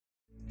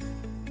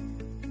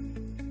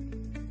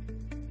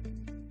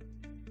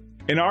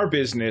In our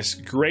business,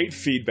 great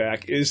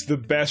feedback is the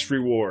best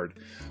reward.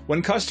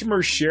 When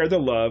customers share the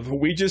love,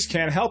 we just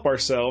can't help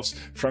ourselves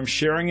from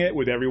sharing it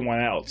with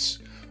everyone else.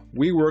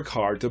 We work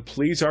hard to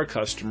please our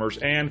customers,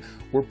 and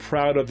we're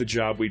proud of the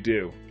job we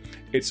do.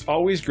 It's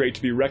always great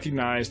to be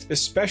recognized,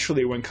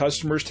 especially when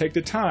customers take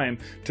the time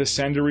to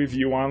send a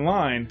review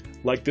online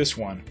like this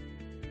one.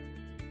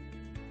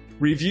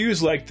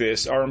 Reviews like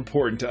this are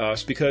important to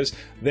us because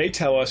they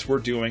tell us we're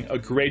doing a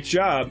great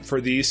job for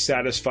these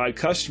satisfied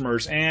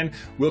customers and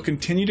will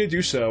continue to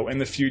do so in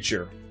the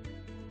future.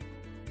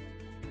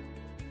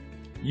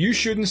 You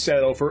shouldn't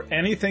settle for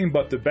anything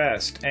but the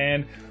best,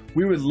 and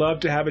we would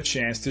love to have a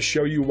chance to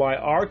show you why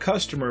our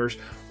customers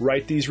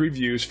write these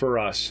reviews for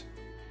us.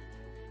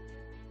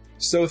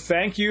 So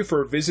thank you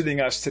for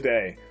visiting us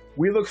today.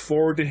 We look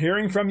forward to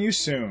hearing from you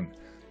soon.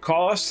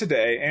 Call us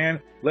today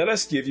and let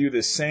us give you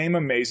the same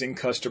amazing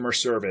customer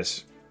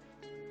service.